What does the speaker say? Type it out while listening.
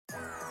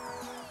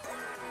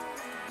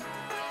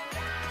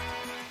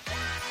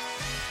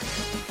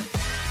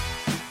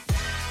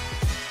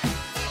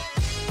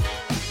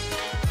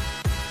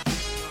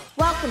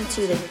welcome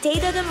to the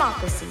Data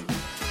Democracy.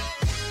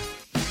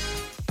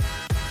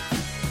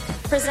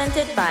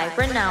 Presented by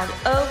renowned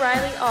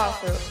O'Reilly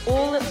author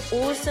Ole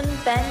Olsen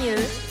Benyu.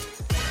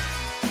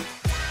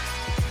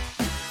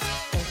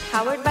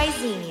 Empowered by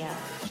Xenia.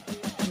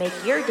 Make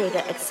your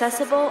data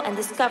accessible and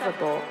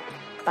discoverable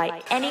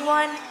by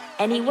anyone,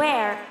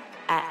 anywhere,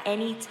 at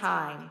any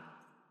time.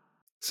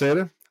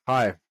 Säde,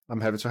 hi, I'm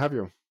happy to have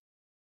you.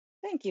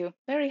 Thank you.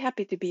 Very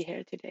happy to be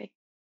here today.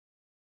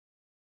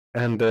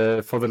 And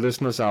for the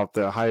listeners out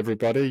there, hi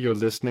everybody, you're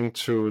listening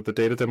to The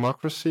Data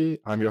Democracy.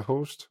 I'm your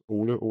host,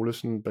 Ole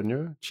Olsen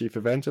Benyu, Chief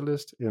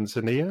Evangelist in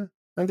Xenia,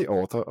 and the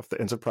author of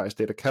the Enterprise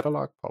Data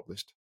Catalog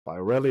published by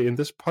O'Reilly. In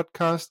this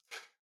podcast,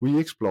 we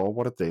explore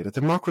what a data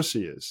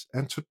democracy is,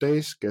 and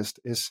today's guest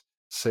is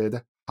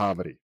Säde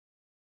Haveri.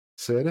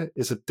 Säde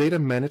is a data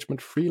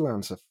management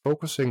freelancer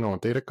focusing on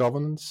data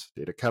governance,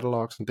 data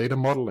catalogs, and data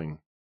modeling.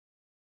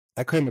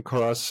 I came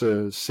across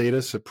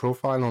Säde's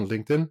profile on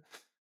LinkedIn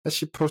as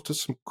she posted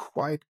some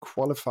quite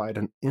qualified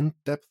and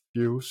in-depth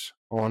views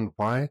on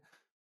why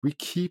we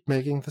keep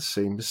making the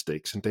same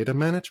mistakes in data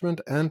management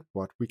and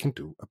what we can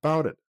do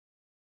about it.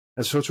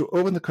 And so to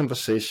open the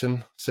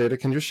conversation, Säde,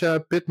 can you share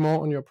a bit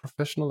more on your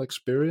professional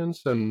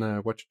experience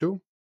and what you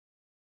do?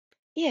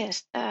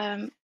 Yes.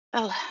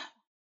 Well,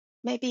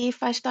 maybe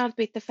if I start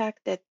with the fact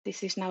that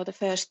this is now the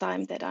first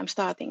time that I'm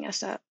starting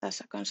as a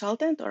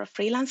consultant or a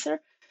freelancer.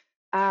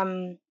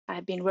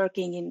 I've been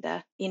working in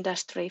the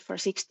industry for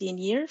 16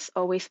 years,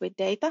 always with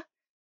data.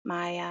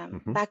 My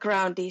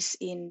background is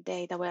in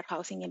data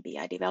warehousing and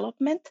BI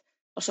development.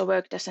 Also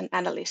worked as an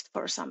analyst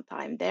for some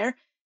time there.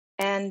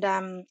 And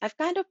I've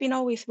kind of been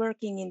always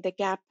working in the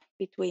gap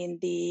between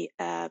the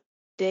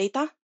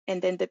data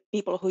and then the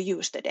people who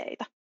use the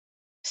data.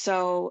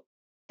 So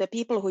the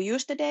people who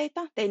use the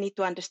data, they need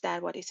to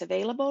understand what is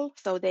available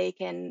so they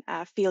can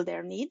fill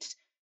their needs.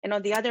 And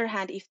on the other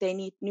hand, if they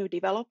need new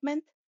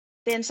development,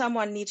 then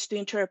someone needs to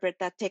interpret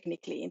that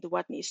technically into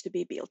what needs to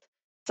be built.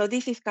 So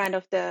this is kind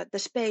of the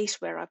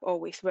space where I've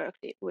always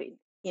worked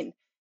in.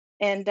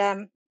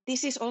 And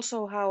this is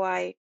also how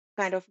I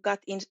kind of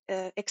got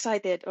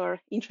excited or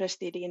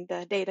interested in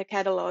the data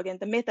catalog and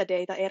the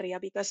metadata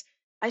area, because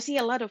I see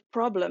a lot of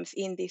problems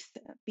in this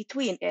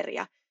between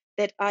area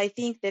that I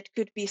think that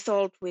could be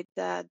solved with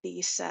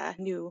these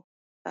new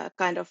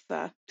kind of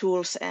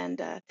tools and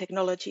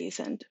technologies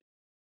and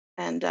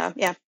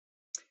yeah.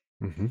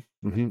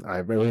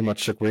 I very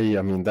much agree.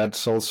 I mean,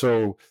 that's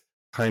also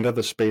kind of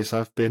the space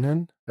I've been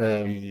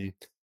in,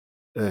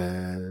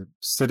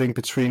 sitting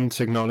between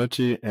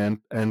technology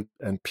and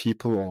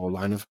people or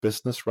line of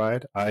business,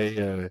 right?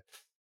 I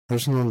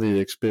personally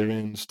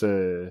experienced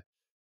the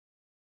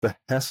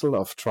hassle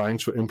of trying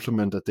to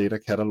implement a data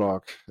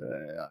catalog.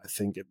 I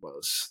think it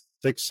was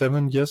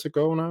 6-7 years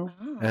ago now,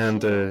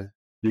 and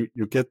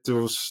you get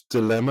those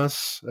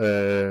dilemmas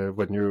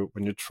when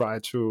you try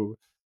to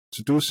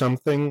do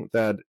something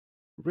that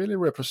really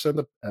represent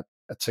a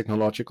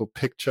technological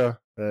picture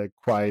that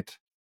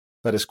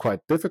is quite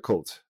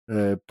difficult,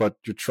 but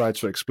you try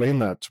to explain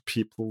that to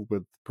people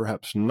with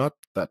perhaps not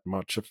that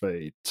much of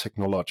a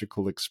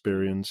technological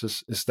experience.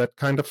 Is that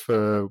kind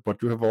of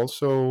what you have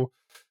also?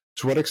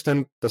 To what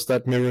extent does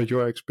that mirror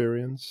your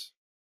experience?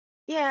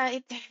 Yeah,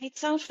 it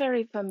sounds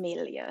very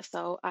familiar.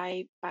 So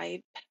I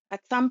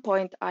at some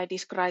point I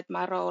described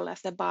my role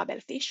as a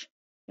Babelfish,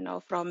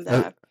 from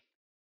the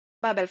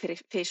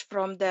Babelfish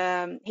from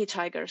the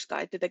Hitchhiker's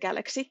Guide to the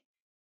Galaxy.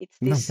 It's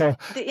this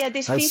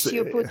this fish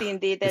you put in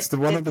the. It's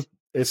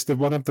the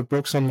one of the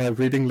books on my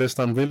reading list.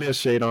 I'm really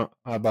ashamed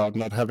about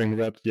not having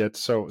read yet.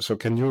 So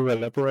can you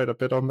elaborate a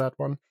bit on that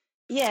one?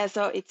 Yeah.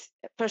 So it's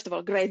first of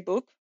all great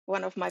book,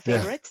 one of my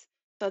favorites.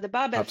 Yeah. So the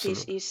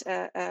Babelfish is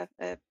a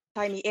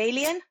tiny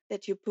alien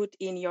that you put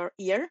in your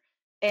ear,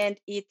 and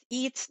it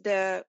eats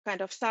the kind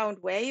of sound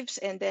waves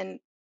and then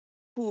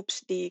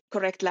poops the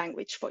correct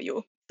language for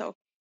you. So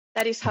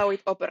that is how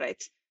it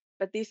operates.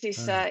 But this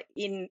is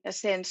in a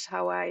sense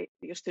how I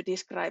used to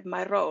describe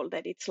my role,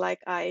 that it's like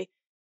I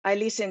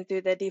listen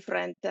to the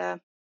different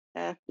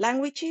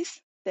languages,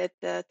 that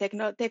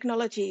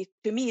technology,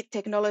 to me,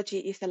 technology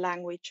is a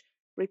language.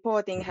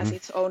 Reporting has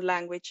its own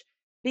language.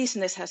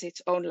 Business has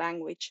its own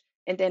language.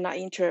 And then I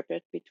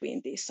interpret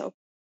between these. So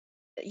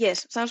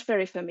yes, sounds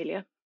very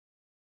familiar.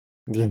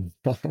 Yeah.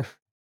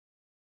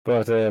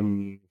 But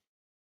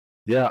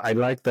yeah, I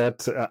like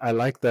that. I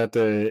like that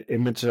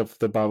image of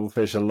the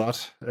Babelfish a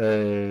lot.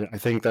 I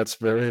think that's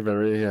very,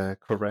 very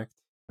correct,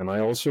 and I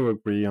also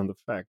agree on the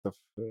fact of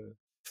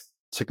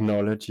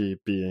technology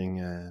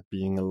being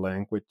a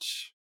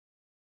language.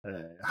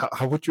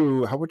 How would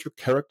you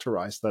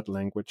characterize that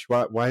language?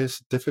 Why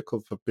is it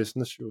difficult for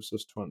business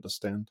users to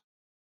understand?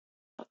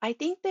 I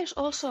think there's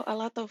also a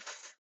lot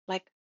of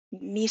like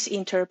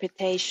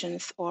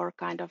misinterpretations or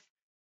kind of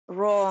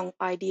wrong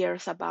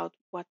ideas about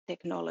what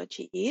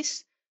technology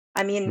is.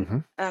 I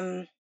mean,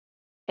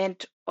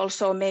 and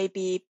also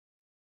maybe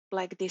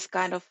like this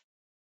kind of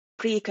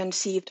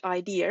preconceived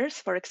ideas.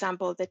 For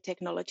example, that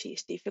technology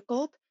is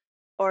difficult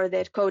or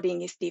that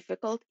coding is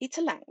difficult. It's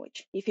a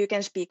language. If you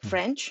can speak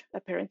French,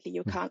 apparently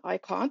you can't. I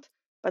can't.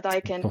 but I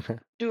can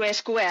do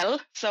SQL.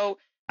 So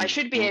I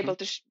should be able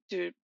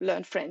to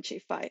learn French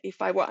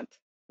if I want.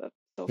 But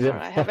so far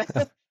I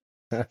haven't.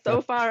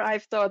 So far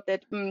I've thought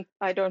that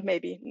I don't,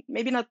 maybe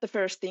not the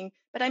first thing,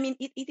 but I mean,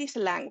 it is a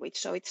language,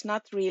 so it's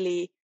not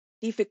really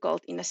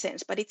difficult in a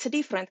sense, but it's a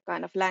different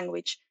kind of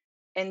language.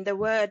 And the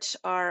words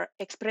are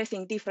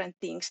expressing different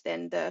things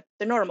than the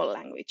normal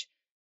language.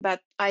 But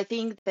I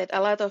think that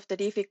a lot of the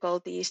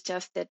difficulty is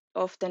just that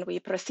often we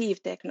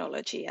perceive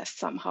technology as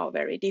somehow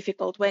very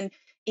difficult when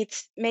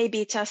it's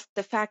maybe just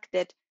the fact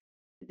that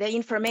the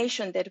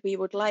information that we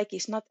would like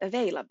is not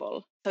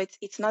available. So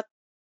it's not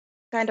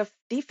kind of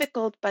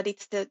difficult, but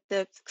it's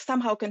the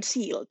somehow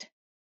concealed.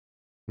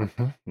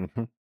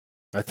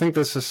 I think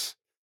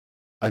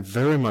I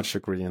very much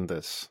agree in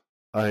this.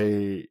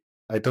 I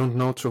don't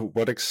know to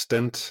what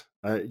extent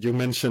you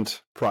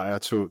mentioned prior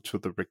to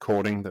the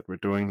recording that we're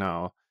doing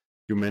now.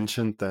 You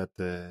mentioned that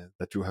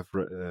that you have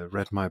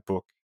read my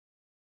book.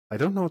 I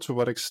don't know to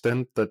what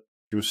extent that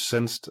you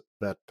sensed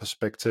that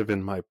perspective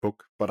in my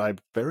book, but I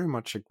very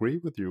much agree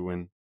with you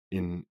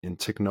in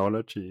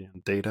technology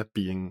and data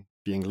being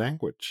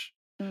language.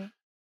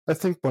 I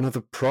think one of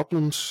the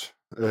problems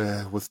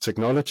with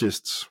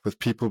technologists, with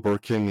people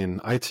working in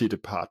IT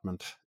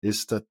department,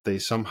 is that they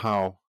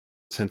somehow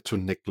tend to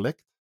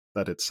neglect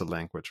that it's a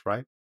language,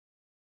 right?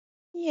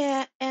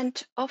 Yeah,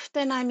 and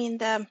often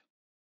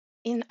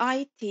in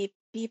IT,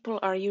 people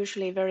are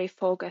usually very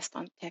focused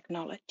on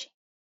technology.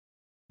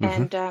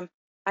 And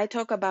I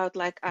talk about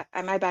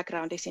my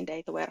background is in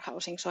data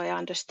warehousing, so I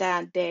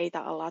understand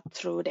data a lot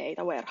through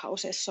data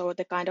warehouses. So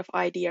the kind of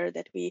idea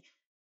that we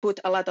put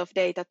a lot of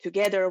data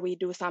together, we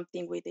do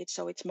something with it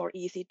so it's more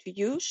easy to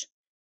use,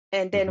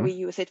 and then we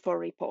use it for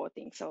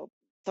reporting. So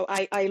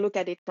I look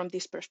at it from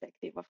this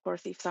perspective. Of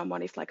course, if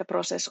someone is like a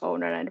process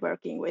owner and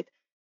working with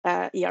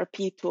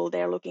ERP tool,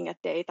 they're looking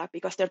at data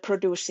because they're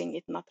producing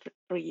it, not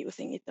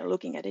reusing it. They're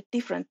looking at it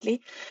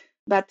differently.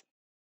 But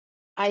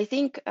I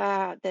think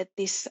that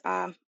this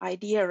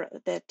idea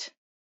that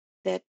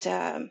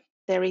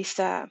there is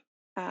a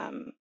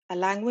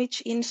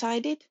language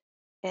inside it,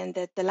 and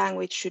that the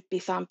language should be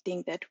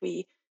something that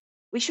we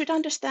should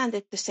understand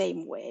it the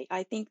same way.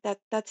 I think that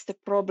that's the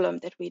problem,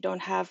 that we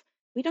don't have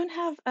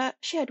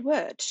shared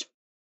words.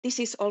 This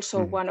is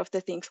also one of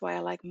the things why I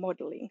like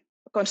modeling,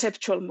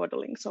 conceptual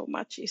modeling so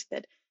much, is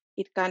that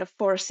it kind of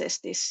forces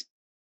this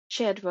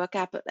shared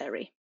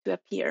vocabulary to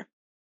appear.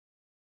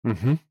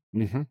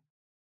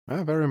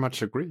 I very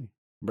much agree.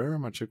 Very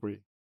much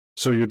agree.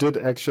 So you did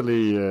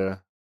actually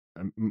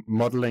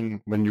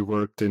modeling when you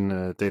worked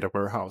in data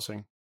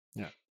warehousing.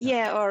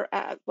 Yeah, or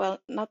well,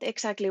 not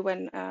exactly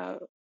when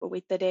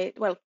with the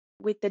data.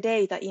 With the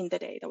data in the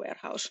data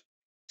warehouse.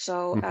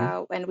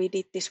 So when we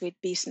did this with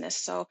business,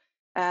 so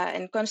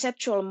and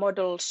conceptual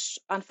models,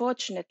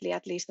 unfortunately,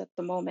 at least at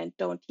the moment,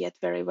 don't yet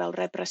very well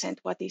represent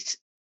what is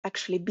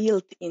actually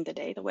built in the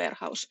data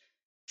warehouse.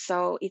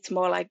 So it's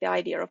more like the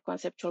idea of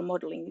conceptual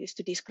modeling is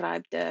to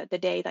describe the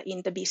data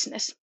in the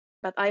business.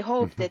 But I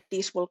hope that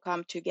this will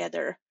come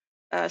together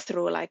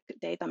through like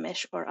data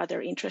mesh or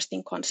other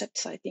interesting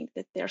concepts. I think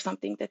that there's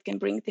something that can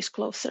bring this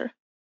closer.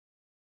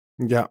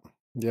 Yeah.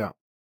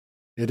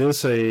 It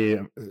is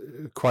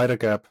quite a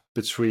gap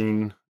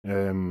between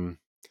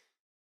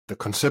the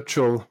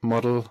conceptual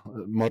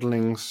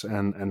modelings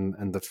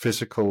and the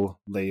physical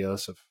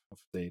layers of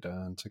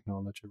data and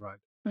technology, right?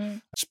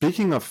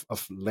 Speaking of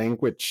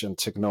language and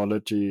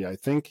technology, I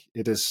think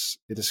it is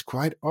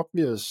quite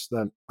obvious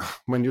that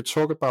when you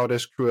talk about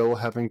SQL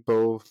having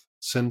both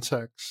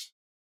syntax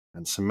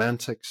and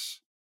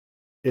semantics,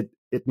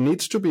 it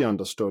needs to be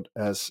understood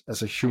as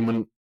a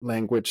human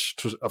language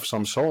of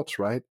some sort,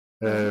 right?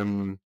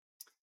 And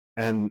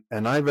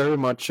I very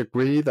much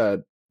agree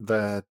that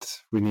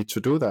we need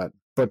to do that.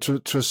 But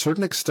to a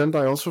certain extent,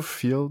 I also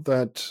feel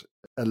that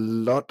a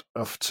lot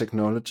of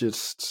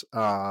technologists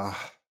are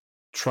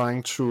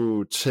trying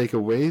to take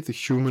away the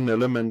human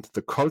element,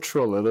 the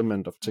cultural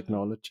element of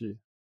technology.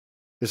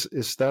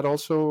 Is that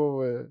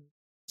also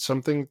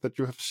something that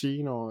you have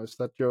seen, or is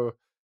that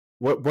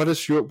what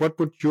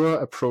would your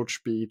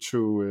approach be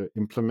to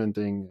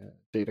implementing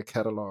data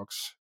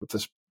catalogs with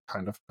this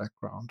kind of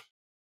background?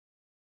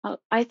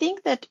 I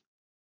think that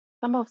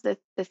some of the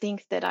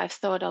things that I've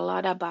thought a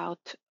lot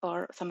about,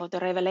 or some of the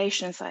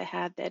revelations I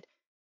had, that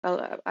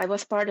I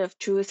was part of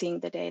choosing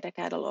the data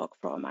catalog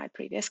for my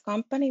previous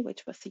company,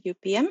 which was the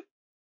UPM.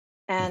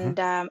 And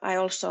I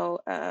also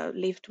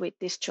lived with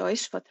this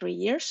choice for 3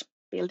 years,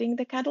 building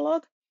the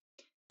catalog.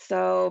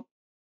 So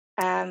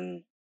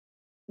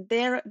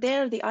there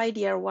the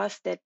idea was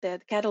that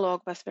the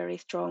catalog was very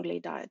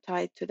strongly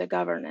tied to the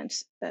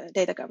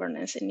data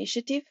governance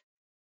initiative.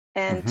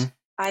 And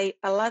a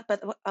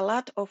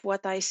lot of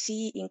what I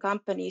see in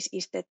companies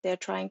is that they're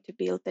trying to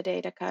build the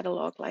data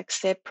catalog like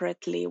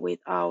separately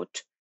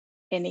without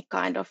any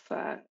kind of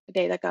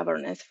data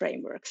governance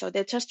framework. So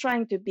they're just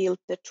trying to build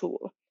the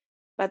tool.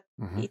 But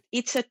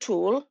it's a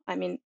tool. I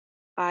mean,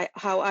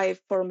 how I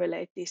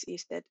formulate this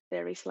is that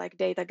there is like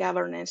data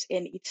governance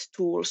and its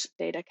tools,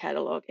 data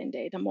catalog and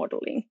data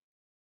modeling.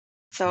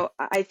 So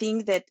I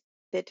think that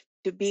that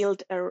to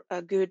build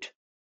a good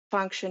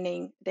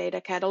functioning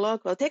data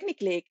catalog, well,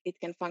 technically it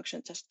can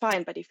function just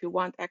fine, but if you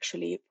want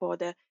actually for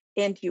the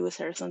end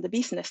users on the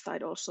business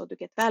side also to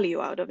get value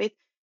out of it,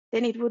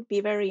 then it would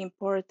be very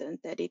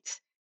important that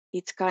it's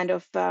kind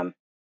of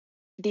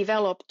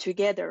developed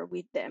together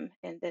with them,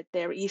 and that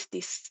there is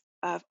this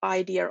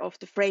idea of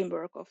the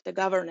framework of the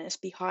governance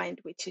behind,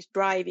 which is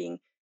driving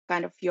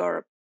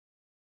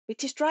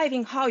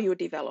how you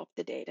develop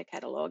the data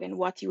catalog and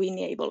what you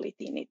enable it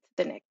in it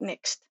the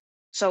next.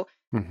 So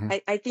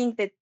I think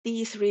that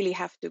these really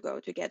have to go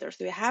together.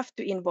 So you have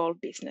to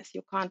involve business.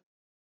 You can't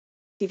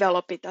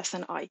develop it as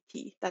an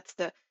IT. That's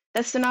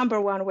the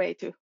number one way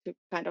to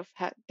kind of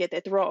get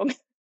it wrong.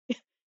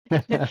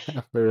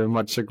 Very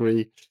much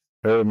agree.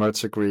 Very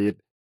much agree.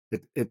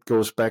 It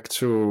goes back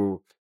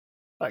to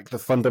like the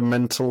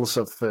fundamentals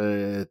of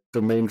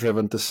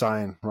domain-driven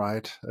design,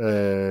 right?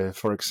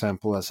 For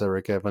example, as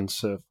Eric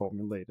Evans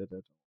formulated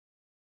it.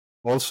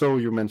 Also,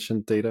 you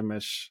mentioned data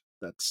mesh.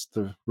 That's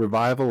the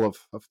revival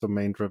of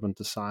domain-driven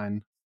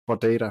design for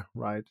data,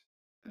 right?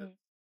 Mm.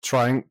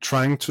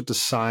 Trying to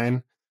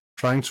design,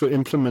 trying to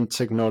implement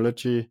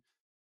technology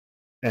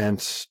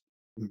and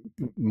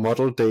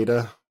model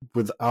data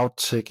without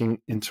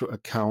taking into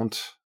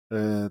account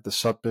the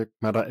subject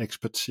matter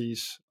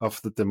expertise of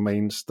the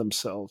domains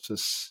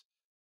themselves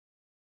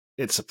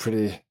it's a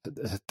pretty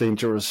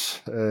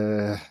dangerous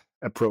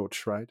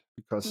approach, right?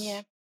 Because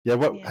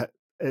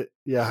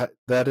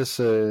that is.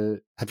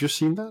 Have you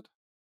seen that?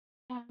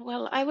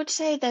 Well, I would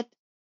say that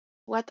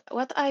what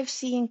I've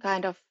seen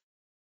kind of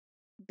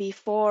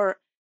before,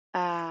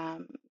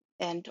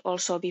 and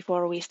also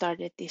before we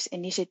started this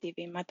initiative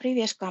in my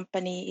previous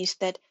company, is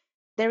that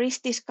there is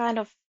this kind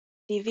of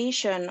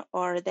division,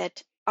 or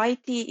that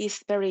IT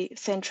is very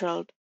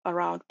central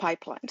around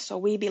pipelines. So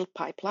we build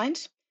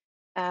pipelines.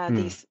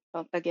 These,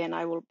 again,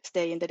 I will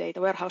stay in the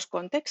data warehouse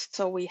context.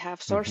 So we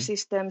have source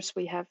systems,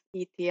 we have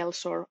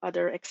ETLs or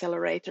other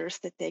accelerators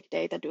that take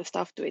data, do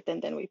stuff to it,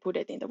 and then we put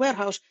it in the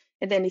warehouse,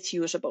 and then it's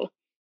usable.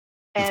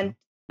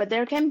 But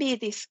there can be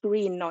this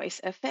green noise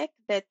effect,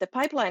 that the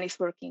pipeline is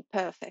working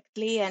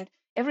perfectly and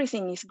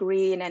everything is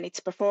green and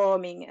it's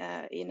performing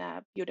in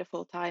a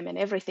beautiful time and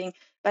everything,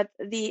 but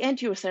the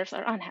end users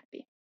are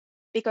unhappy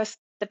because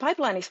the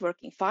pipeline is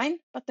working fine,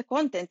 but the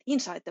content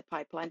inside the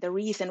pipeline, the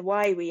reason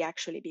why we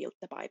actually built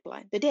the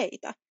pipeline, the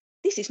data,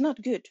 this is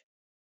not good.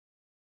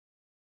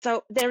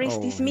 So there is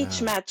this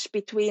mismatch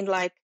between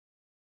like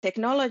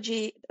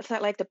technology,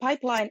 like the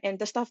pipeline, and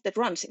the stuff that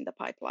runs in the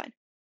pipeline.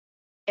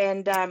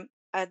 And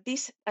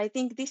I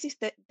think this is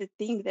the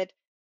thing, that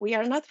we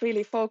are not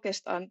really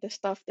focused on the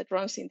stuff that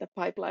runs in the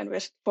pipeline.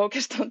 We're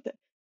focused on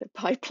the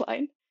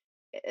pipeline.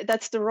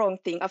 That's the wrong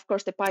thing. Of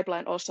course, the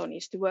pipeline also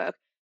needs to work,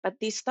 but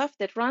this stuff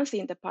that runs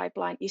in the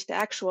pipeline is the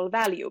actual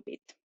value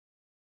bit.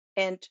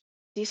 And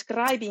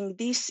describing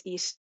this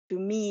is, to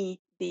me,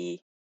 the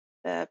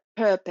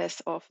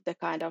purpose of the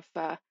kind of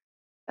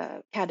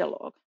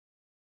catalog,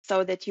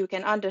 so that you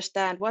can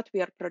understand what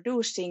we are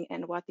producing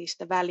and what is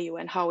the value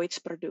and how it's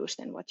produced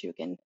and what you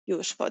can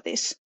use for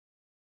this.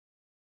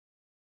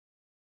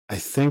 I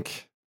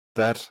think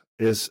that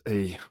is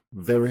a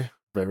very,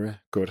 very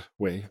good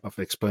way of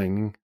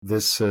explaining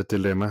this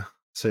dilemma,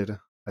 Säde.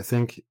 I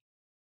think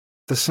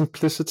the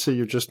simplicity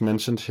you just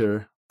mentioned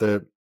here,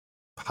 the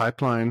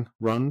pipeline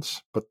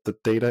runs, but the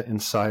data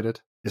inside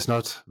it is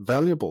not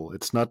valuable.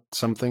 It's not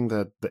something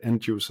that the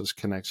end users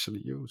can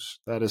actually use.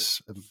 That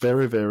is a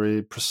very,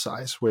 very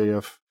precise way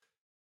of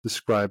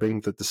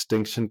describing the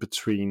distinction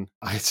between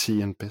IT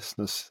and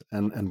business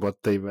and what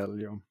they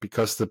value.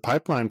 Because the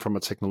pipeline from a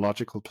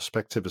technological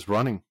perspective is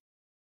running,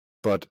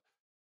 but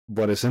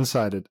what is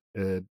inside it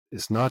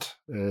is not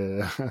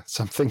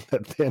something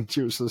that the end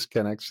users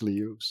can actually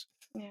use.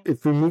 Yeah.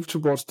 If we move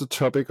towards the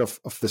topic of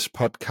this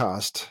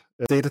podcast,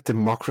 data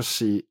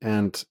democracy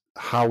and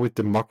how we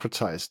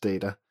democratize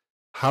data,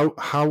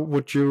 how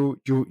would you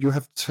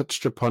have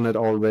touched upon it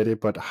already,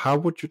 but how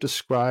would you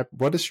describe,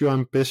 what is your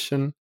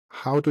ambition?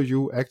 How do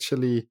you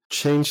actually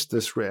change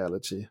this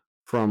reality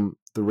from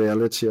the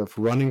reality of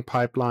running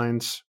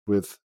pipelines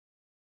with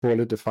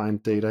poorly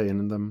defined data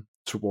in them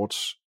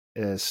towards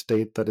a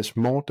state that is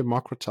more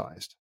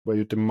democratized, where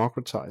you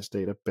democratize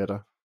data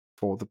better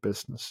for the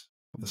business,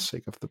 for the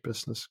sake of the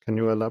business? Can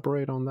you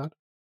elaborate on that?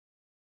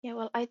 Yeah,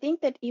 well, I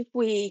think that if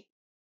we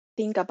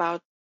think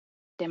about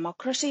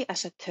democracy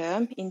as a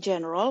term in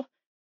general,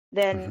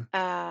 then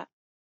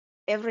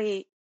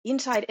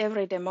inside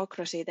every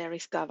democracy there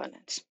is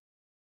governance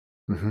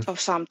of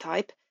some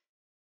type.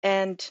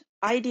 And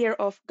idea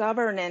of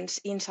governance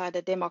inside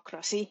a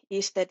democracy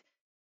is that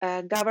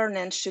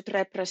governance should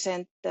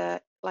represent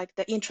the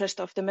interest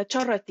of the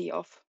majority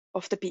of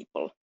the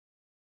people.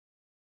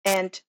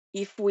 And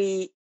if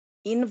we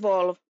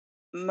involve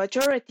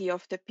majority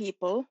of the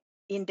people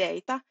in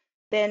data,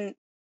 then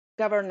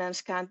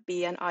governance can't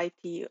be an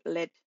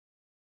IT-led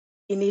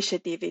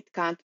initiative. It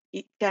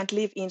can't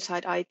live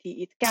inside IT.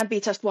 It can't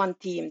be just one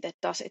team that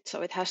does it.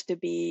 So it has to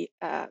be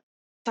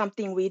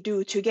something we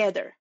do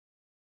together.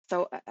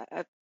 So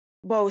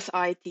both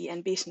IT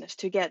and business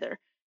together.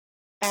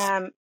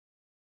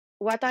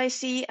 What I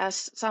see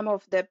as some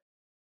of the,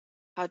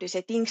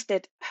 things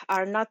that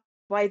are not,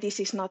 why this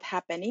is not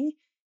happening,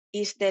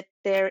 is that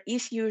there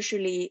is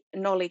usually a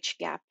knowledge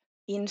gap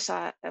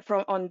inside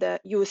from on the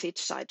usage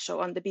side, so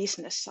on the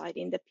business side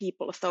in the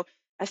people. So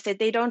I said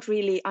they don't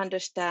really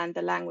understand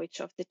the language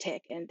of the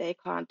tech, and they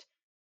can't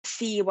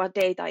see what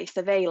data is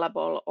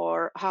available,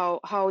 or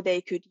how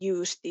they could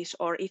use this,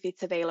 or if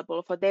it's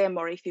available for them,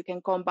 or if you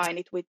can combine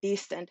it with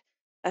this. And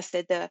I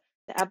said the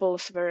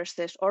apples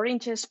versus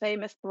oranges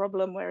famous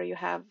problem, where you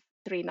have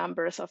three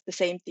numbers of the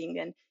same thing,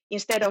 and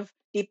instead of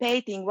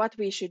debating what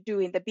we should do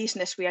in the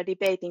business, we are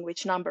debating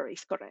which number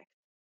is correct.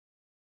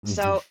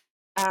 So,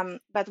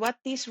 but what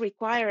this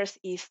requires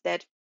is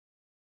that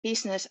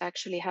business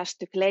actually has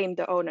to claim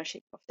the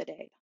ownership of the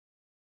data.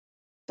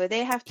 So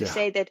they have to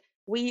say that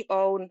we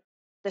own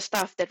the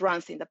stuff that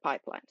runs in the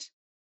pipelines.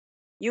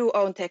 You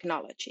own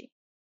technology.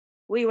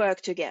 We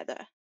work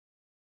together.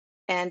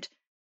 And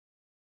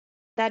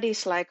that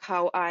is like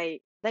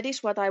that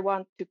is what I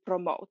want to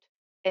promote.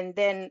 And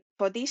then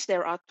for this,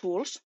 there are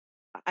tools.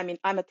 I mean,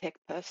 I'm a tech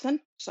person,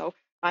 so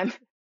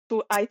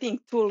I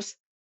think tools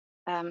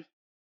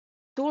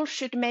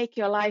should make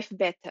your life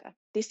better.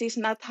 This is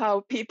not how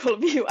people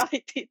view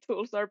IT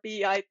tools or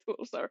BI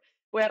tools or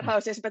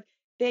warehouses, but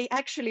they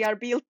actually are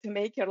built to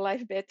make your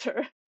life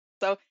better.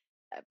 So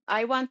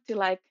I want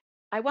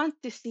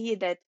to see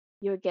that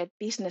you get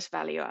business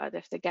value out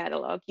of the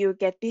catalog, you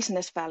get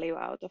business value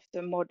out of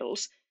the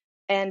models.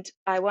 And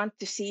I want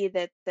to see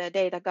that the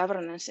data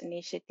governance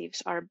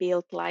initiatives are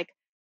built like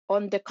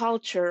on the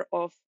culture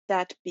of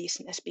that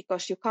business,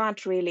 because you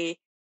can't really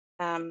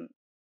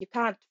you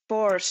can't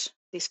force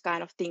these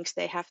kind of things.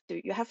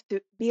 You have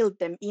to build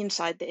them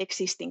inside the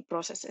existing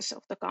processes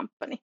of the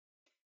company.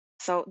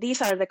 So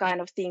these are the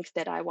kind of things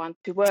that I want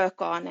to work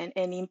on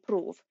and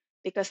improve,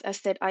 because as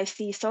I said, I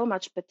see so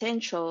much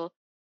potential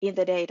in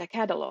the data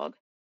catalog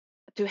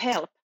to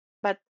help,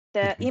 but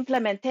the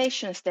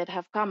implementations that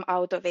have come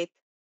out of it,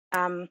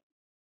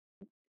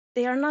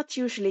 they are not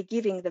usually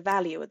giving the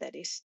value that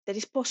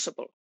is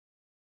possible.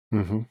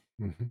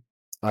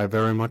 I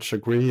very much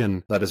agree,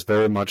 and that is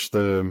very much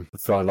the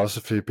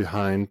philosophy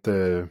behind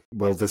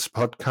this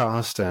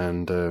podcast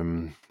and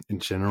in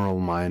general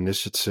my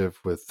initiative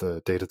with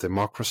data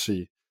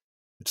democracy.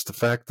 It's the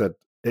fact that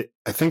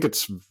I think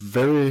it's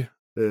very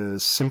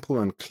simple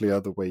and clear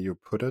the way you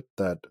put it,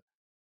 that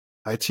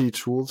IT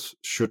tools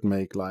should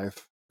make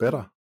life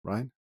better,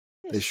 right?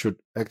 Yes. They should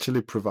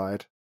actually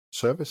provide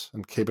service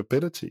and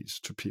capabilities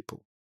to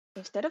people.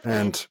 Instead of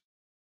pain.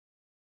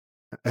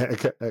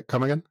 And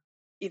come again?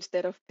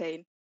 Instead of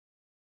pain.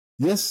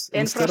 Yes,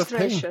 and instead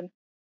frustration. of pain.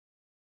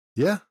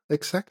 Yeah,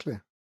 exactly.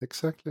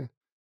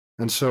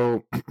 And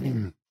so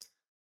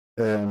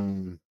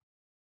and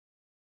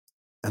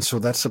so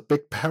that's a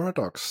big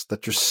paradox,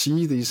 that you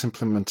see these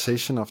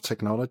implementation of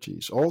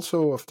technologies,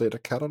 also of data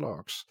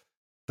catalogs,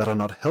 that are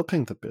not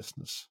helping the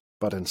business,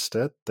 but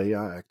instead they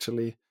are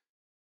actually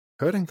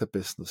hurting the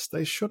business.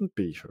 They shouldn't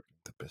be hurting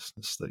the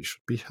business. They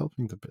should be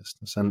helping the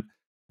business.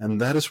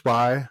 And that is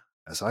why,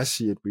 as I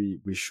see it,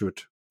 we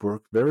should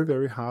work very,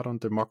 very hard on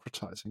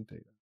democratizing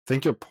data. I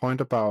think your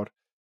point about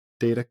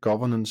data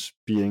governance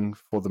being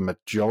for the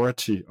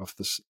majority of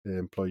the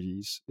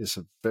employees is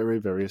a very,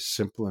 very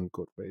simple and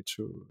good way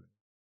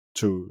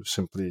to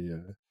simply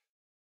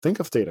think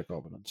of data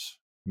governance.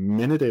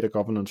 Many data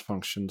governance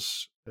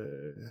functions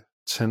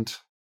tend,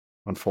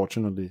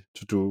 unfortunately,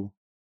 to do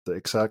the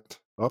exact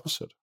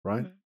opposite,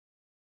 right?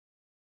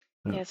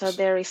 Yeah, so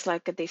there is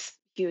like this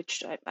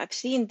huge, I've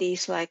seen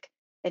these like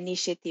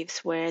initiatives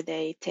where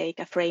they take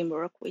a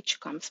framework which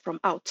comes from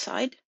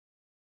outside,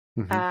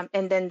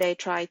 and then they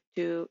try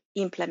to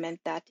implement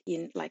that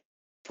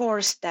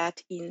force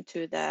that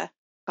into the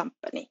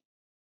company.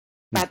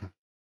 But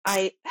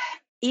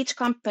each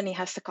company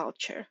has a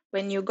culture.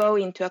 When you go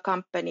into a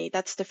company,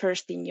 that's the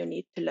first thing you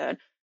need to learn.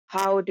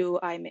 How do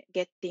I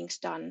get things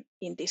done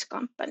in this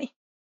company?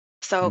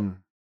 So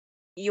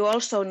you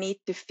also need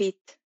to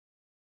fit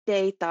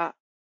data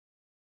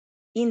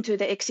into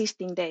the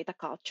existing data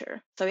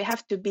culture. So you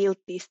have to build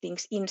these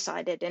things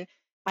inside it. And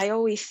I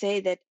always say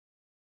that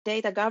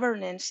data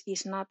governance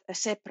is not a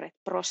separate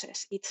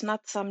process. It's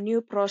not some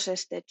new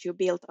process that you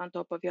build on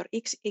top of your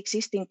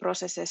existing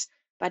processes,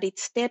 but it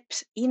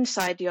steps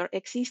inside your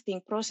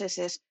existing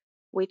processes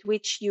with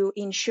which you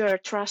ensure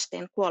trust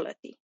and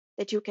quality,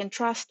 that you can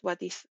trust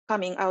what is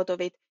coming out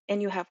of it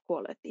and you have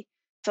quality.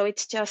 So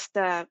it's just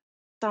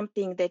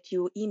something that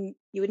you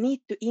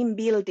need to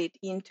inbuild it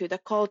into the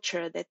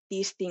culture, that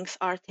these things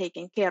are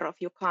taken care of.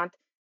 You can't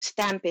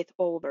stamp it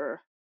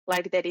over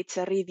like that it's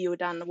a review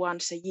done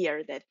once a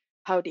year, that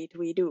how did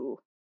we do?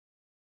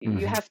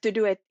 You have to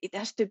do it. It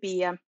has to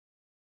be an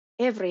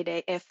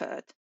everyday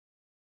effort.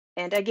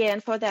 And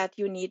again, for that,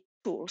 you need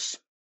tools.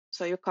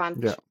 So you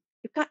can't,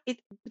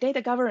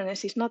 data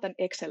governance is not an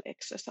Excel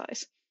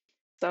exercise.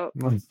 So,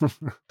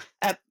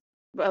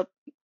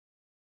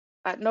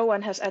 no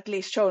one has at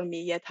least shown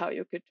me yet how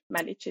you could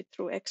manage it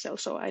through Excel.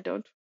 So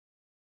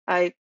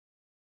I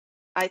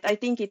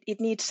think it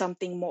needs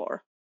something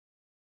more.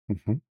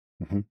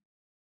 Mhm.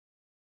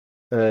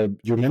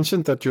 You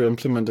mentioned that you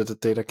implemented a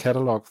data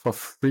catalog for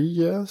 3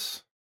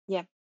 years.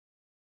 Yeah.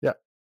 Yeah.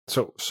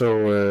 So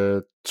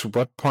to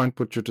what point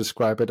would you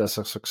describe it as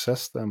a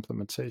success, the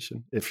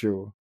implementation, if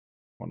you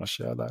want to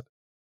share that?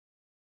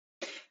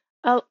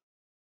 Well,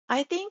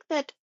 I think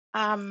that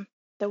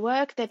the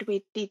work that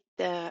we did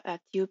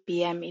at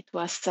UPM, it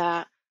was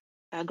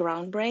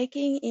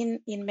groundbreaking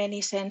in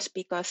many sense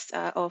because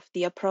of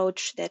the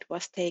approach that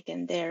was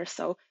taken there.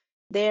 So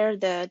there,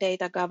 the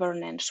data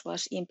governance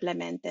was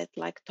implemented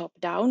like top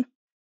down.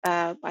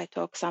 I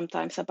talk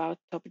sometimes about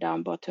top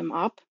down, bottom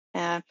up.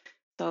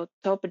 So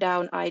top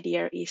down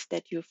idea is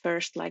that you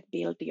first like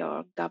build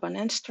your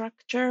governance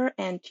structure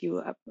and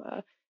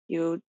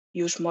you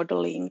use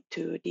modeling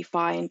to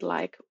define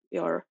like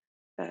your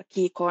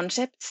key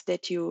concepts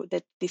that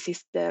this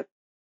is the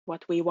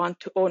what we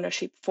want to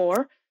ownership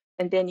for,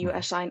 and then you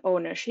assign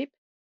ownership.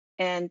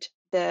 And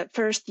the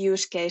first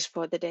use case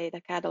for the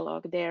data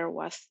catalog there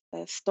was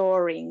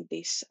storing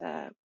these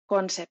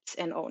concepts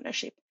and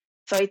ownership.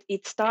 So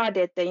it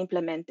started the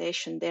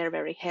implementation there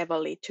very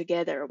heavily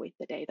together with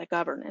the data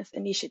governance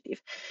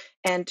initiative.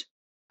 And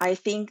I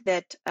think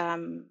that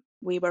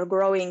we were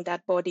growing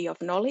that body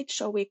of knowledge.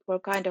 So we were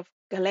kind of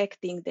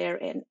collecting there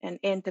an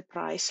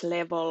enterprise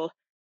level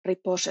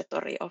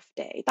repository of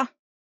data,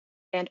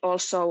 and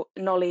also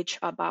knowledge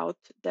about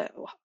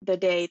the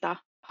data,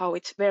 how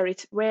it's where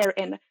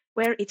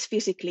it's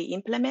physically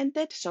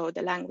implemented, so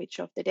the language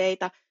of the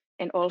data,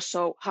 and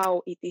also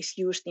how it is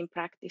used in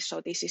practice. So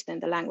this is then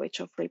the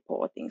language of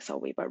reporting. So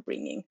we were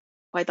bringing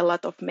quite a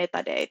lot of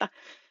metadata.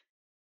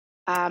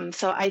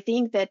 So I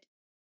think that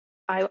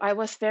I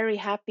was very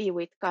happy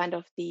with kind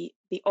of the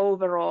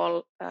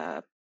overall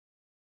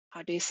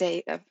how do you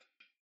say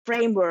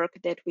framework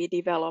that we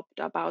developed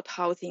about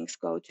how things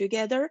go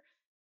together.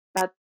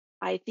 But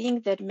I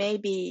think that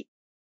maybe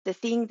the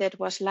thing that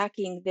was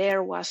lacking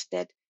there was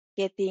that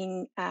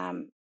getting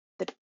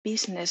the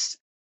business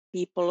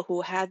people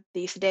who had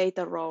these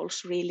data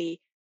roles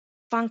really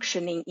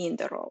functioning in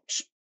the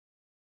roles.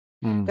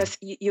 Because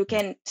you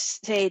can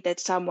say that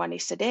someone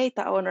is a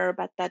data owner,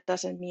 but that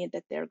doesn't mean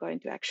that they're going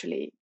to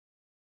actually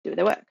do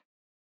the work.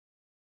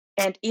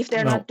 And if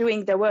they're not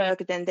doing the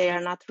work, then they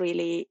are not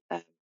really,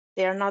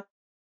 they are not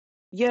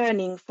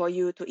yearning for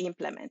you to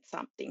implement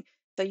something.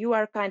 So you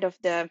are kind of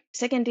the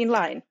second in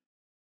line.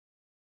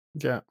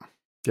 Yeah.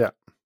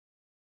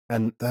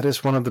 And that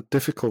is one of the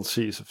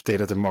difficulties of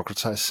data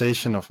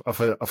democratization,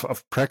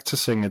 of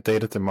practicing a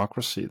data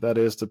democracy. That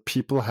is that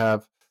people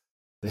have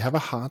a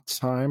hard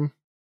time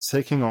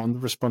taking on the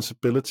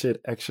responsibility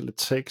it actually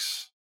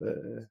takes.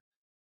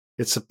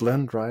 It's a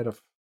blend, right,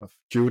 of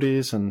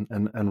duties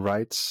and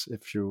rights.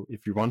 If you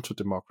want to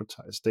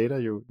democratize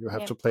data, you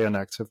have to play an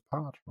active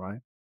part,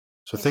 right?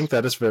 So I think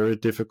that is very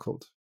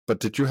difficult. But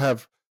did you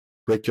have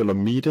regular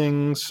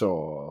meetings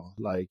or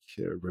like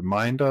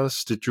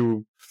reminders?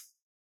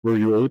 Were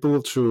you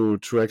able to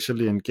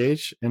actually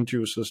engage end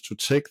users to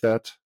take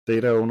that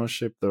data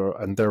ownership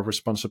and their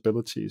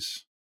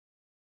responsibilities?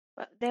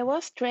 There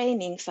was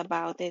trainings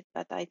about it,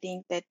 but I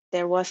think that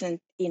there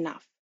wasn't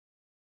enough.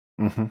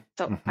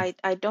 So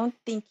I don't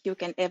think you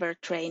can ever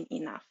train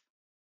enough.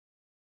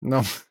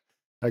 No,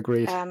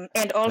 agreed.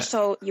 And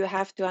also you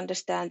have to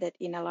understand that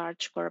in a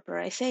large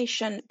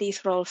corporation,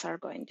 these roles are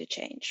going to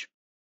change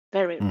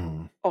very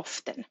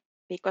often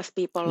because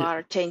people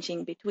are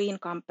changing between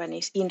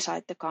companies,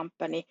 inside the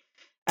company.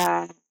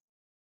 The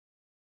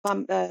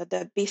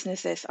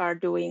businesses are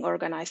doing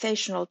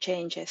organizational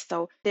changes.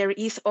 So there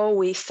is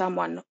always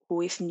someone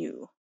who is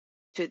new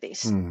to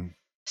this.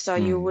 So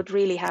you would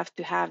really have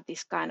to have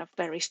this kind of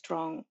very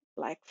strong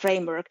like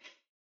framework.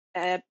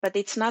 But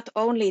it's not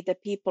only the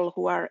people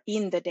who are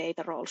in the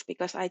data roles,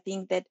 because I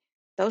think that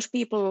those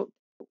people,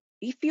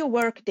 if you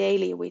work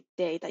daily with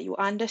data, you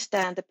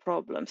understand the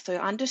problem. So you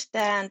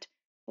understand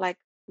like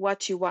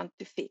what you want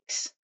to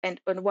fix and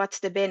what's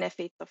the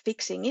benefit of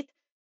fixing it.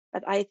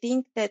 But I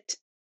think that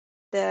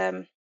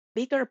the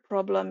bigger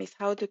problem is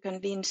how to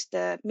convince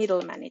the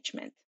middle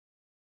management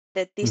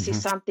that this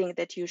is something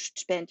that you should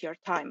spend your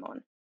time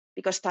on,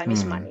 because time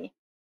is money.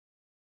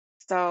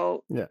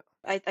 So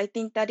I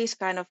think that is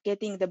kind of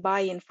getting the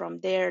buy-in from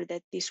there,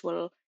 that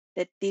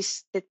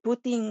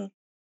putting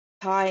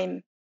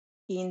time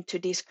into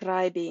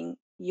describing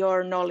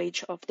your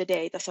knowledge of the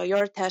data, so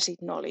your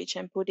tacit knowledge,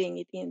 and putting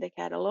it in the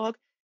catalog,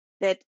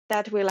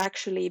 that will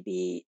actually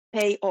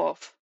pay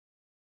off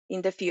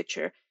in the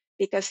future.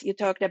 Because you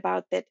talked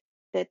about that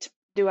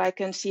do I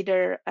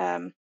consider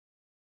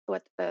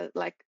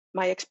like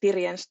my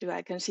experience, do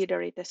I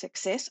consider it a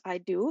success? I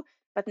do.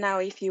 But now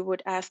if you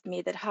would ask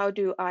me that how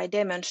do I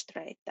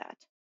demonstrate that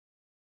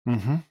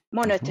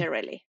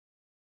monetarily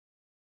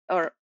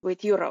or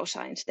with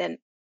neuroscience, then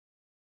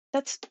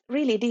that's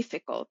really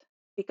difficult.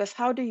 Because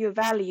how do you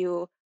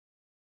value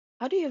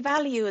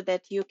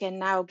that you can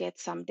now get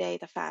some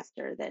data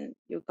faster than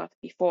you got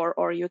before,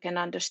 or you can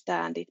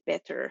understand it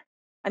better?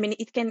 I mean,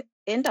 it can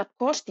end up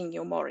costing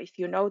you more if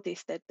you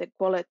notice that the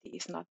quality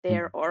is not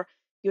there, or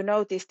you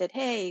notice that,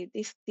 hey,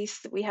 this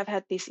we have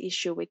had this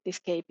issue with this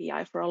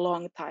KPI for a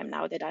long time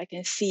now, that I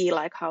can see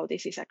like how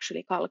this is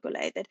actually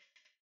calculated.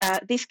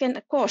 This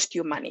can cost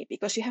you money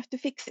because you have to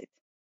fix it.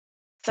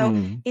 So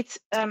it's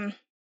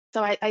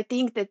so I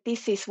think that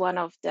this is one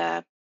of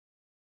the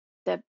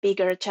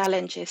bigger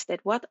challenges,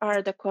 that what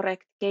are the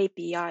correct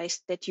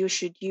KPIs that you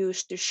should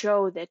use to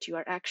show that you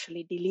are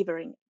actually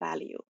delivering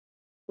value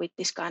with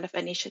this kind of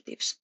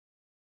initiatives.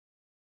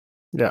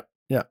 Yeah.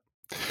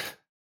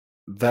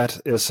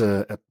 That is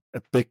a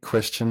big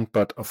question,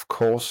 but of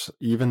course,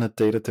 even a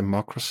data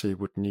democracy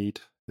would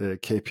need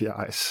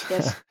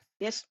KPIs.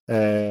 Yes.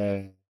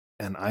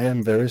 And I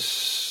am very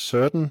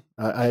certain.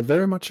 I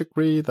very much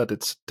agree that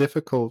it's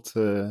difficult.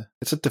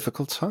 It's a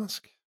difficult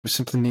task. We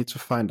simply need to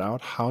find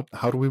out how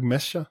do we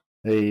measure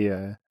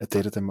a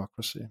data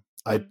democracy.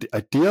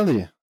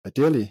 Ideally,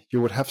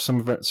 you would have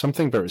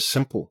something very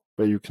simple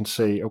where you can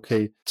say,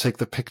 okay, take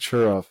the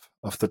picture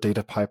of the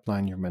data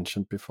pipeline you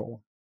mentioned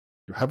before.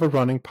 You have a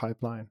running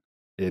pipeline.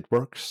 It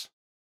works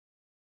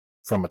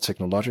from a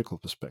technological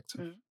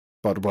perspective.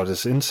 But what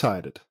is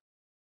inside it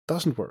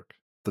doesn't work.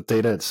 The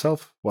data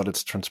itself, what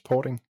it's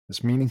transporting,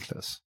 is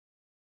meaningless.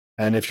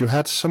 And if you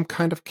had some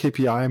kind of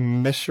KPI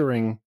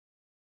measuring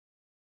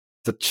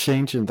the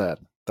change in that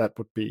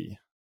would be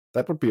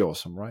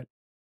awesome, right?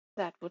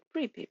 That would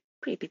be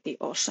pretty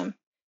awesome.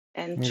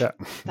 And yeah.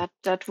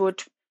 that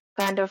would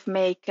kind of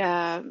make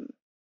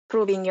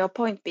proving your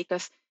point,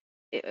 because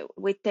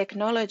with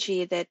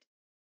technology, that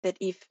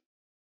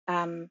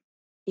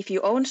if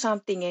you own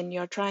something and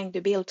you're trying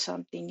to build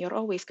something, you're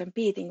always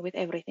competing with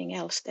everything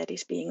else that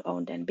is being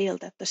owned and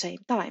built at the same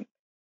time.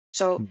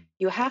 So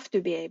you have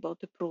to be able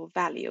to prove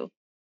value.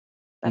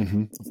 But,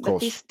 of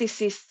course.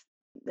 This is,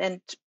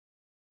 and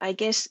I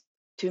guess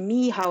to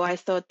me, how I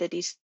thought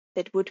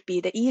that would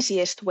be the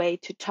easiest way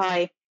to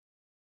tie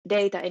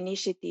data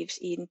initiatives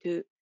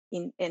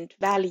and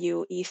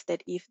value is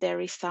that if there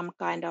is some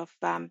kind of,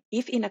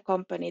 if in a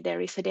company there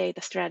is a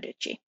data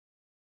strategy,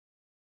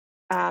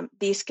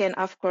 these can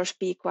of course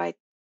be quite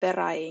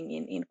varying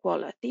in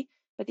quality,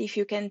 but if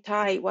you can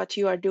tie what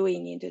you are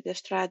doing into the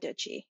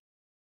strategy,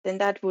 then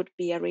that would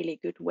be a really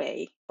good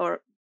way,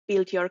 or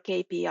build your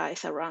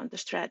KPIs around the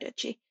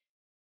strategy.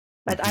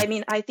 But I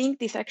mean, I think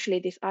this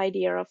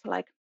idea of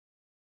like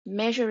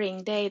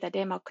measuring data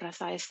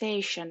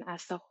democratization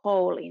as a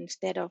whole,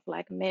 instead of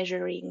like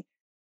measuring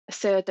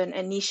certain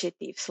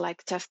initiatives,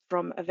 like just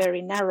from a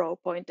very narrow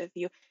point of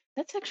view,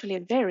 that's actually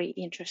a very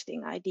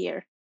interesting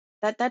idea.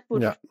 That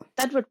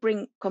would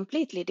bring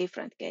completely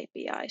different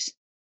KPIs.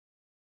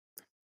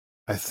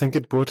 I think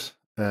it would.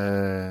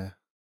 I'm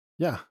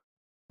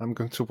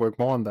going to work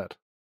more on that.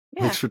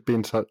 Yeah. We should be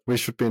in touch. We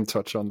should be in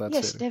touch on that.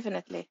 Yes,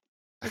 definitely.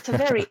 It's a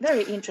very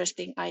very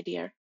interesting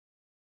idea.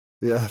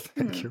 Yeah,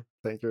 thank you.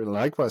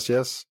 Likewise,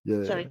 yes.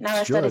 Yeah. Sorry, now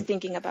I started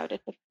thinking about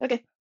it. But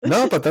okay.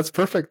 No, but that's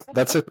perfect.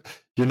 That's it.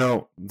 You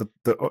know,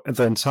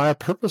 the entire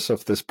purpose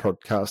of this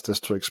podcast is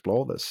to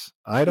explore this.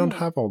 I don't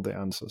have all the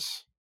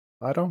answers.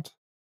 I don't.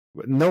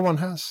 No one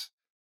has.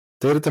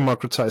 Data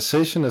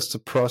democratization is the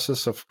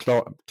process of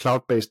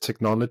cloud-based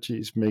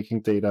technologies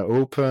making data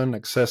open,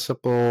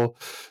 accessible,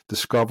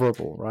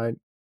 discoverable, right?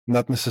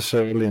 Not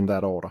necessarily in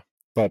that order,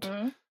 but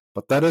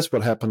that is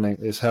what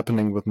is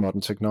happening with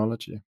modern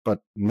technology.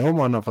 But no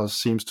one of us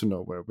seems to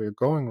know where we're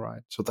going,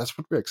 right? So that's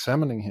what we're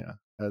examining here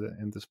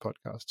in this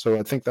podcast. So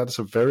I think that is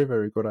a very,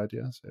 very good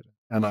idea, Säde.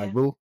 And I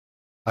will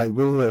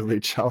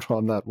reach out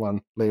on that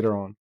one later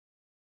on.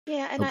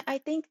 Yeah, and I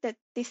think that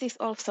this is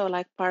also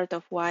like part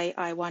of why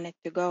I wanted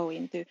to go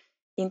into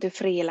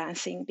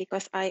freelancing,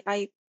 because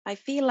I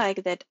feel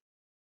like that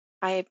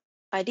I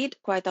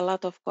did quite a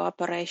lot of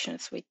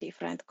cooperations with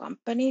different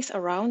companies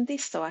around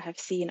this, so I have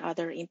seen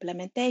other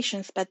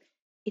implementations, but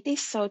it is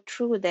so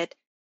true that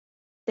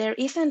there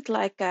isn't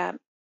like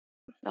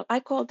I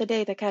call the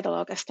data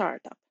catalog a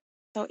startup.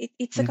 So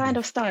it's a kind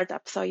of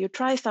startup. So you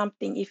try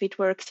something, if it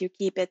works, you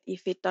keep it.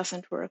 If it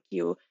doesn't work,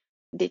 you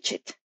ditch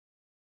it.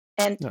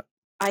 And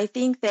I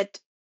think that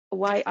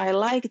why I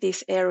like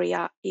this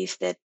area is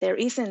that there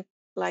isn't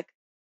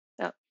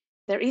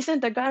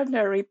a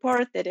Gartner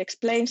report that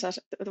explains us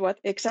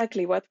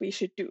exactly what we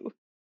should do.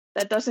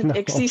 That doesn't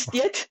exist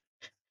yet.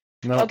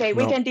 We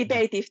can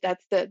debate if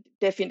that's the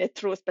definite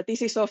truth, but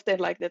this is often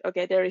like that.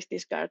 Okay, there is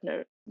this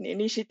Gartner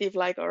initiative,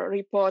 like, or a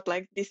report,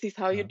 like this is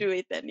how you do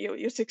it, and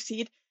you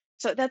succeed.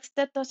 So that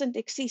doesn't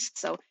exist.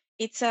 So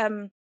it's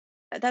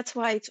that's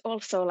why it's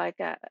also like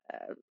a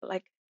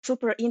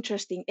super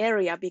interesting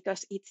area,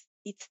 because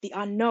it's the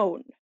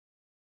unknown,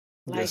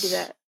 like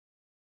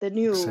the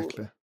new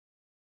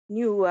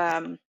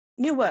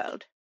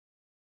world.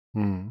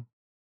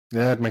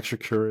 Yeah, it makes you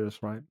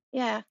curious, right?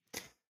 Yeah.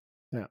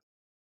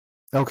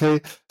 Okay,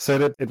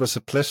 Säde, it was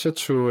a pleasure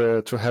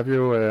to have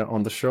you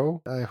on the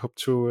show. I hope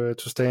to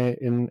stay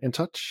in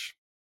touch.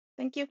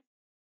 Thank you.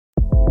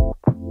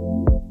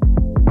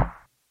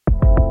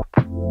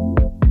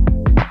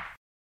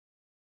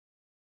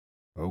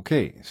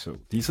 Okay, so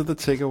these are the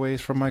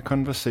takeaways from my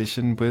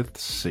conversation with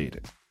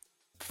Säde.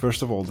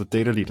 First of all, the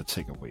data leader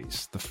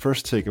takeaways. The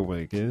first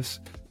takeaway is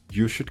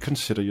you should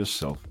consider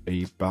yourself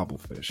a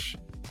babblefish,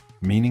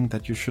 meaning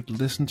that you should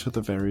listen to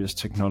the various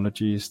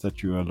technologies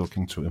that you are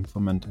looking to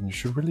implement, and you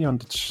should really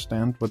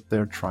understand what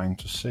they're trying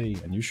to say,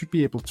 and you should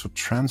be able to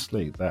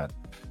translate that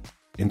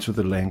into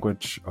the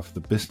language of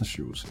the business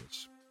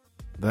users.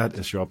 That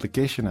is your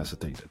obligation as a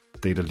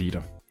data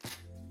leader.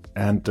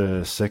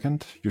 And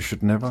second, you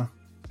should never,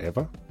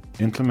 ever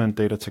implement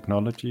data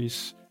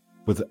technologies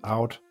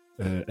without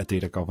a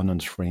data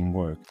governance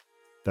framework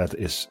that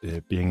is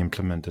being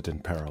implemented in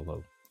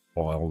parallel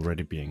or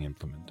already being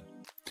implemented.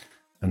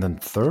 And then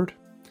third,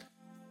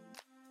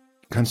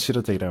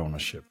 consider data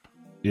ownership.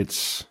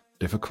 It's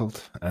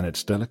difficult and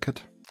it's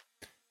delicate.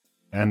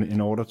 And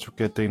in order to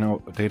get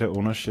data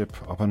ownership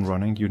up and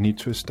running, you need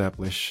to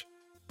establish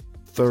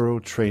thorough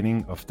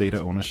training of data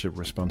ownership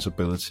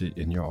responsibility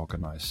in your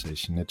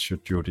organization. It's your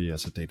duty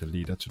as a data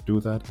leader to do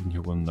that, and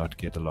you will not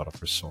get a lot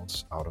of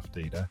results out of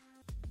data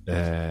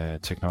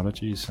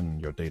technologies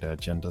and your data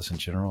agendas in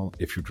general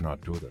if you do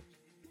not do that.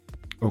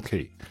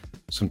 Okay,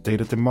 some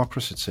data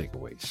democracy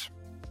takeaways.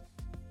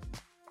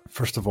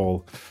 First of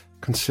all,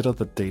 consider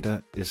that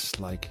data is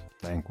like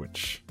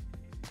language.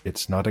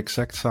 It's not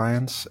exact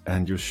science,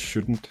 and you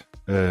shouldn't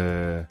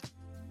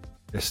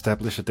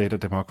establish a data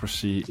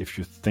democracy if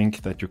you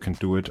think that you can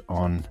do it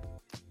on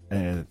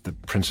the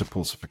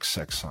principles of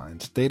exact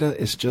science. Data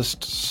is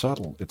just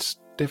subtle, it's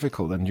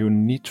difficult, and you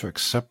need to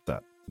accept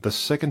that. The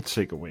second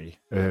takeaway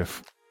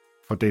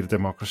for data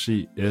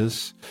democracy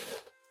is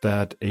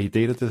that a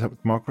data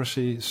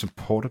democracy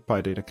supported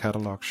by data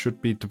catalog should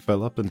be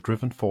developed and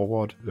driven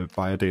forward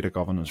by a data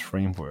governance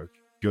framework.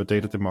 Your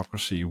data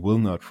democracy will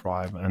not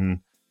thrive and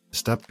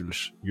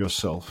establish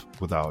yourself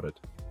without it.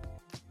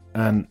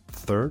 And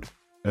third,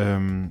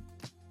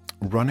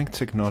 running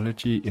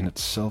technology in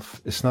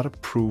itself is not a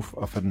proof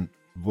of a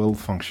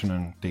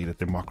well-functioning data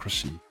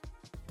democracy.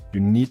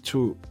 You need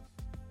to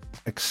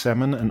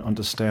examine and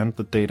understand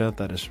the data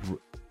that is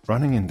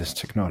running in this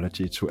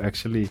technology to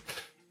actually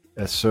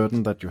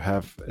ascertain that you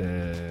have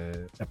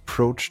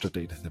approached a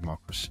data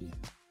democracy.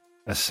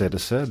 As Säde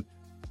said,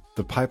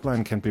 the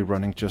pipeline can be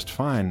running just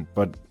fine,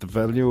 but the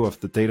value of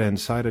the data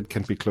inside it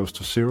can be close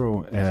to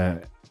zero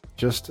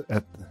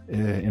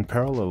in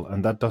parallel,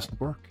 and that doesn't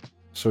work.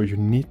 So you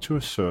need to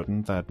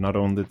ascertain that not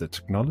only the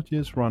technology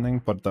is running,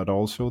 but that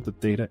also the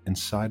data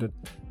inside it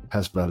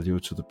has value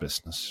to the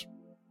business.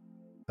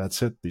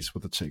 That's it. These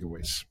were the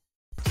takeaways.